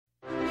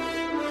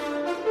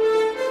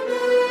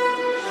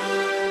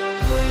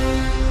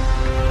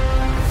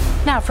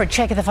Now for a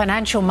check of the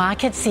financial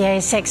markets, the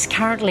ASX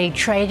currently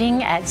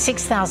trading at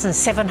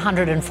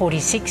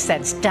 6,746.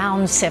 That's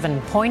down 7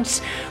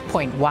 points,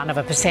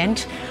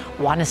 0.1%.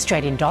 One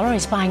Australian dollar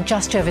is buying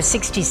just over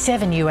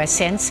 67 US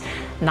cents,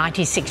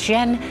 96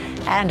 yen,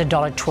 and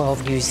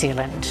 $1.12 New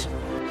Zealand.